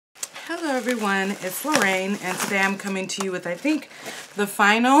Hello everyone, it's Lorraine, and today I'm coming to you with, I think, the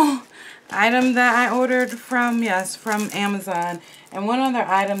final item that I ordered from Amazon. And one other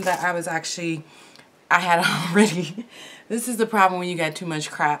item that I had already. This is the problem when you got too much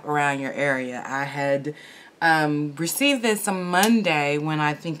crap around your area. I had received this on Monday when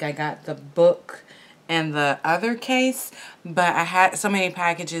I think I got the book and the other case, but I had so many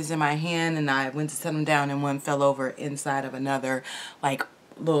packages in my hand and I went to set them down and one fell over inside of another, like,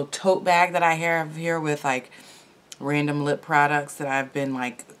 little tote bag that I have here with like random lip products that I've been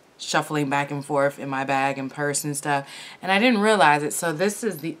like shuffling back and forth in my bag and purse and stuff, and I didn't realize it. So this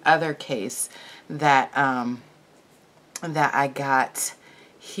is the other case that that I got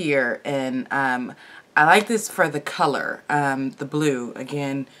here, and I like this for the color, the blue.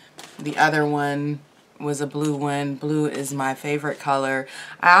 Again, the other one was a blue one. Blue is my favorite color.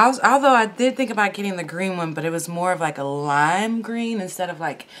 Although I did think about getting the green one, but it was more of like a lime green instead of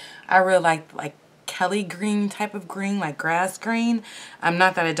like, I really like Kelly green type of green, like grass green.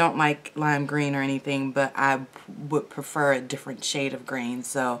 Not that I don't like lime green or anything, but I would prefer a different shade of green.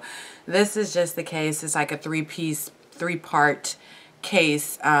 So this is just the case. It's like a three-part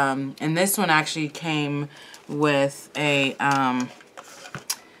case. And this one actually came with a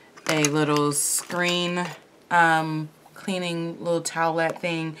little screen cleaning little towelette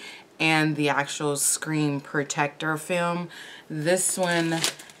thing and the actual screen protector film. This one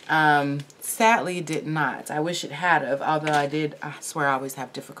sadly did not. I wish it had of, although I swear I always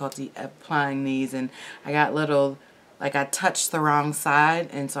have difficulty applying these, and I got little, like, I touched the wrong side,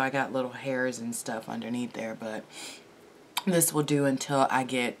 and so I got little hairs and stuff underneath there. But this will do until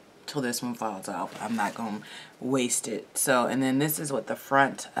this one falls off. I'm not going to waste it. So, and then this is what the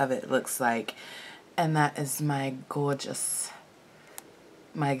front of it looks like. And that is my gorgeous,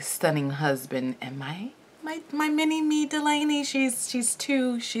 my stunning husband and my mini me Delaney. She's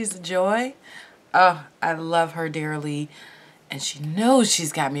 2. She's a joy. Oh, I love her dearly. And she knows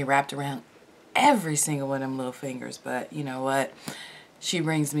she's got me wrapped around every single one of them little fingers. But you know what? She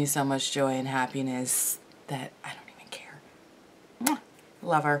brings me so much joy and happiness that I don't even care. Mwah.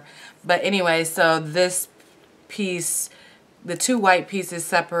 Love her. But anyway, so this piece, the two white pieces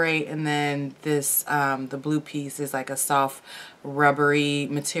separate, and then this the blue piece is like a soft rubbery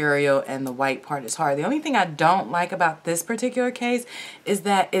material, and the white part is hard. The only thing I don't like about this particular case is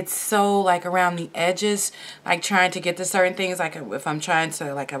that it's so like around the edges, like trying to get to certain things, like if I'm trying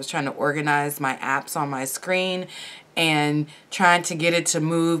to, like I was trying to organize my apps on my screen and trying to get it to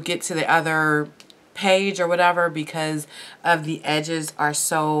move, get to the other page or whatever, because of the edges are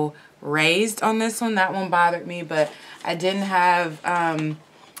so raised on this one. That one bothered me, but I didn't have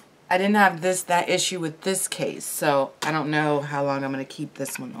that issue with this case, so I don't know how long I'm going to keep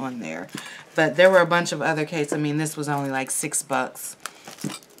this one on there. But there were a bunch of other cases. I mean, this was only like $6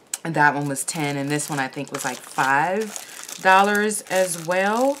 and that one was 10, and this one I think was like $5 as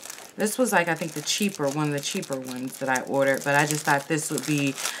well. This was like, I think, one of the cheaper ones that I ordered, but I just thought this would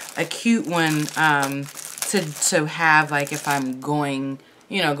be a cute one to have, like, if I'm going,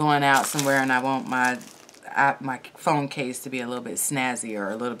 you know, going out somewhere and I want my phone case to be a little bit snazzy or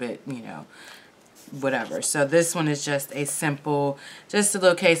a little bit, you know, whatever. So this one is just a simple, just a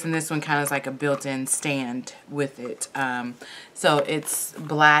little case, and this one kind of is like a built-in stand with it. So it's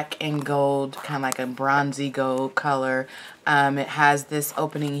black and gold, kind of like a bronzy gold color. It has this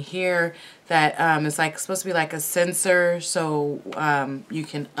opening here that is like supposed to be like a sensor, so you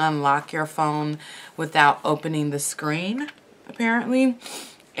can unlock your phone without opening the screen, apparently.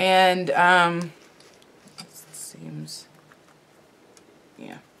 And seems,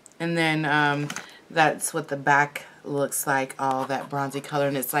 yeah. And then that's what the back looks like, all that bronzy color,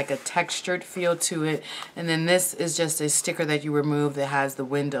 and it's like a textured feel to it. And then this is just a sticker that you remove that has the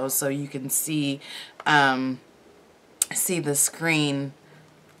windows, so you can see the screen.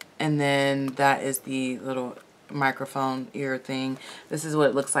 And then that is the little microphone ear thing. This is what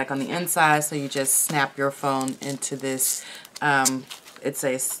it looks like on the inside, so you just snap your phone into this. It's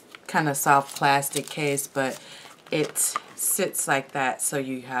a kind of soft plastic case, but it sits like that, so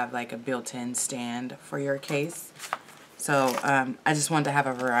you have like a built-in stand for your case. So I just wanted to have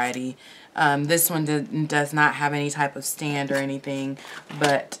a variety. This one does not have any type of stand or anything,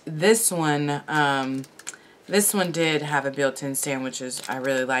 but this one did have a built-in stand, which is, I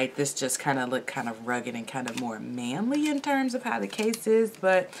really like. This just kind of looked kind of rugged and kind of more manly in terms of how the case is,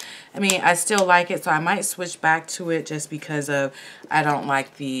 but I mean, I still like it, so I might switch back to it just because of, I don't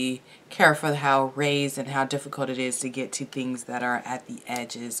like care for how raised and how difficult it is to get to things that are at the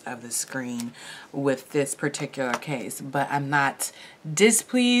edges of the screen with this particular case. But I'm not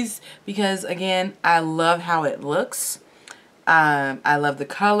displeased because, again, I love how it looks. I love the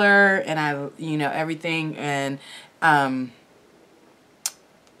color, and you know, everything. And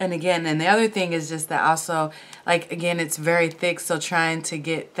again, and the other thing is just that also, like, again, it's very thick. So trying to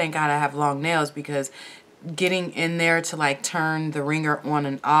get, thank God I have long nails, because getting in there to like turn the ringer on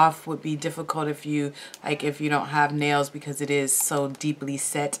and off would be difficult if you don't have nails, because it is so deeply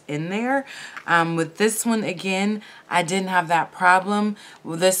set in there. With this one, again, I didn't have that problem.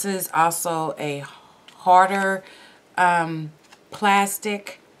 Well, this is also a harder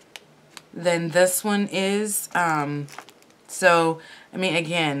plastic than this one is. So, I mean,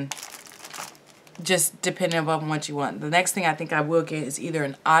 again, just depending upon what you want. The next thing I think I will get is either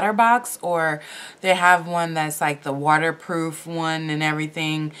an OtterBox, or they have one that's like the waterproof one and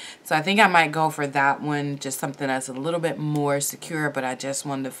everything. So I think I might go for that one, just something that's a little bit more secure. But I just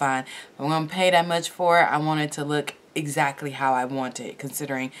wanted to find, if I'm going to pay that much for it, I want it to look exactly how I want it,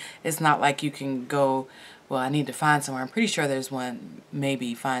 considering it's not like you can go, well, I need to find somewhere. I'm pretty sure there's one,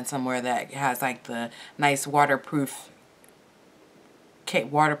 maybe find somewhere that has like the nice waterproof,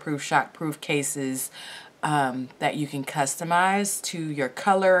 shockproof cases that you can customize to your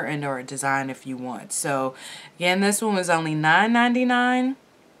color and or design if you want. So again, this one was only $9.99.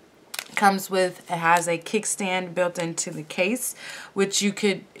 Comes with, it has a kickstand built into the case, which you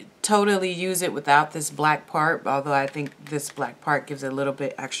could totally use it without this black part, although I think this black part gives a little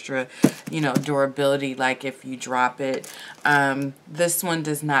bit extra, you know, durability, like if you drop it. This one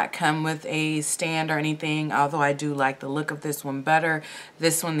does not come with a stand or anything, although I do like the look of this one better.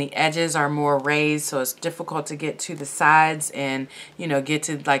 This one, the edges are more raised, so it's difficult to get to the sides and, you know, get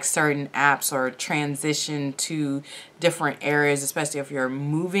to like certain apps or transition to different areas, especially if you're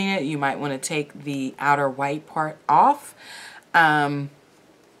moving it. You might want to take the outer white part off.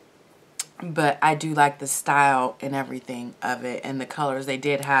 But I do like the style and everything of it, and the colors they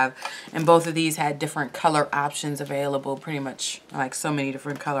did have. And both of these had different color options available, pretty much like so many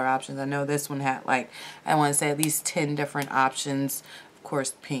different color options. I know this one had like, I want to say at least 10 different options. Of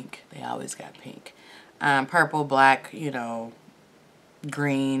course, pink. They always got pink. Purple, black, you know,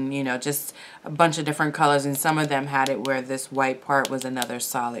 green, you know, just a bunch of different colors, and some of them had it where this white part was another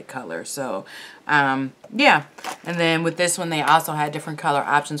solid color. So yeah, and then with this one they also had different color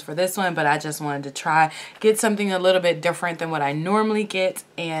options for this one, but I just wanted to get something a little bit different than what I normally get,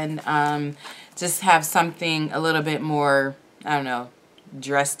 and just have something a little bit more, I don't know,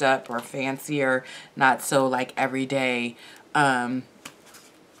 dressed up or fancier, not so like everyday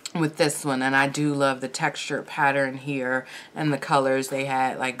with this one. And I do love the texture pattern here and the colors. They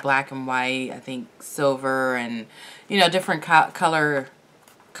had like black and white, I think silver, and you know, different color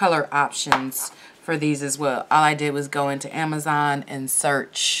options for these as well. All I did was go into Amazon and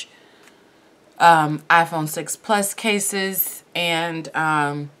search iPhone 6 Plus cases, and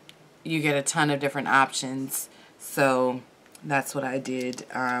you get a ton of different options. So that's what I did.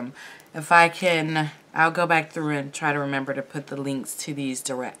 If I can, I'll go back through and try to remember to put the links to these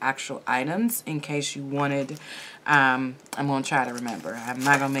direct actual items in case you wanted. I'm going to try to remember. I'm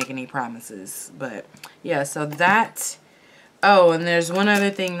not going to make any promises. But yeah, so that. Oh, and there's one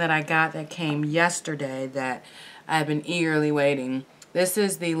other thing that I got that came yesterday that I've been eagerly waiting. This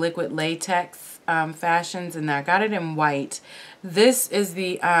is the liquid latex fashions, and I got it in white. This is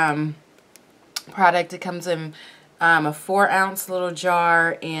the product. It comes in a 4-ounce little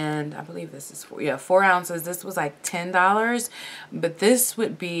jar, and I believe this is 4 ounces. This was like $10, but this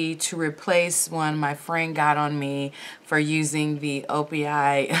would be to replace one my friend got on me for using the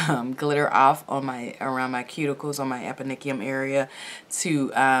OPI glitter off on around my cuticles on my eponychium area to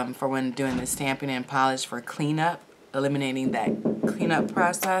for when doing the stamping and polish for cleanup, eliminating that cleanup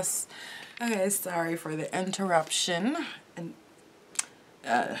process. Okay, sorry for the interruption.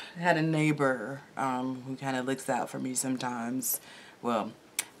 Had a neighbor who kind of looks out for me sometimes. Well,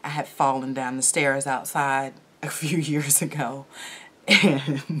 I had fallen down the stairs outside a few years ago,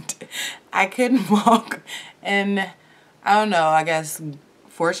 and I couldn't walk, and I don't know, I guess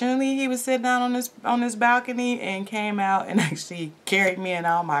fortunately he was sitting down on this balcony and came out and actually carried me and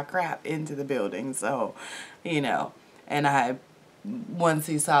all my crap into the building. So, you know, and once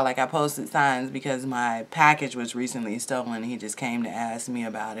he saw, like, I posted signs because my package was recently stolen, he just came to ask me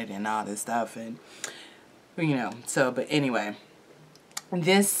about it and all this stuff, and you know, so, but anyway,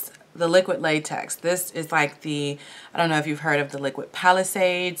 the liquid latex, this is like I don't know if you've heard of the liquid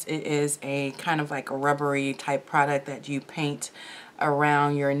Palisades. It is a kind of like a rubbery type product that you paint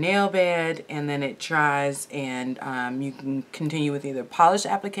around your nail bed, and then it dries, and you can continue with either polish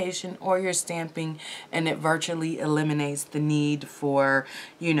application or your stamping, and it virtually eliminates the need for,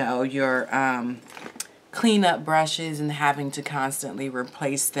 you know, your clean up brushes and having to constantly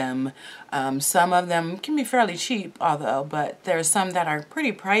replace them. Some of them can be fairly cheap, although, but there's some that are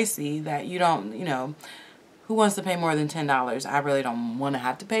pretty pricey that you don't, you know, who wants to pay more than $10? I really don't want to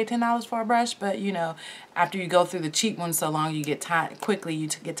have to pay $10 for a brush, but you know, after you go through the cheap ones so long, you get tired quickly. You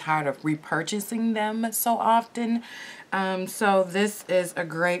get tired of repurchasing them so often. So this is a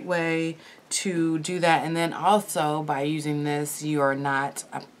great way to do that. And then also by using this, you are not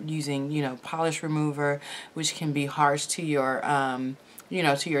using, you know, polish remover, which can be harsh to your, you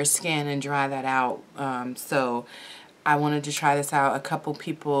know, to your skin and dry that out. So I wanted to try this out. A couple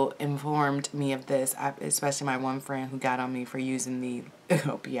people informed me of this, especially my one friend who got on me for using the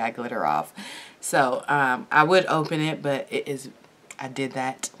OPI glitter off. So I would open it, but it is, I did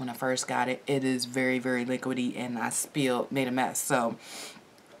that when I first got it. It is very, very liquidy, and I made a mess. So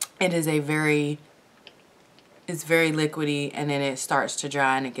it is it's very liquidy, and then it starts to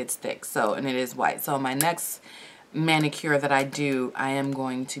dry and it gets thick. So, and it is white. So my next manicure that I do, I am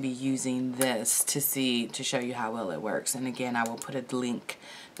going to be using this to show you how well it works. And again, I will put a link,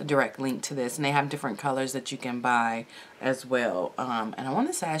 the direct link to this, and they have different colors that you can buy as well. And I want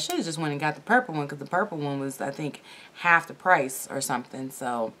to say I should have just went and got the purple one, because the purple one was, I think, half the price or something.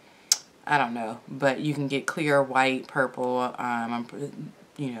 So I don't know, but you can get clear white, purple,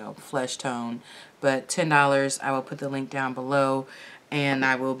 you know, flesh tone, but $10. I will put the link down below. And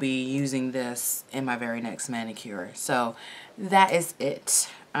I will be using this in my very next manicure. So that is it.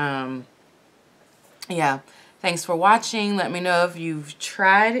 Yeah. Thanks for watching. Let me know if you've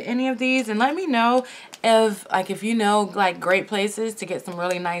tried any of these. And let me know if you know, like, great places to get some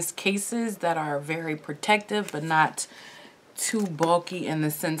really nice cases that are very protective but not too bulky in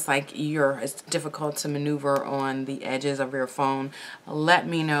the sense like it's difficult to maneuver on the edges of your phone. Let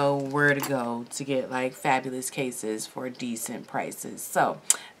me know where to go to get like fabulous cases for decent prices. So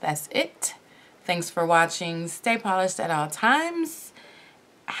that's it. Thanks for watching. Stay polished at all times.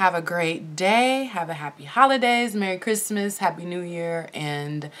 Have a great day. Have a happy holidays. Merry Christmas. Happy New Year.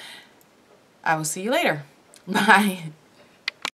 And I will see you later. Bye.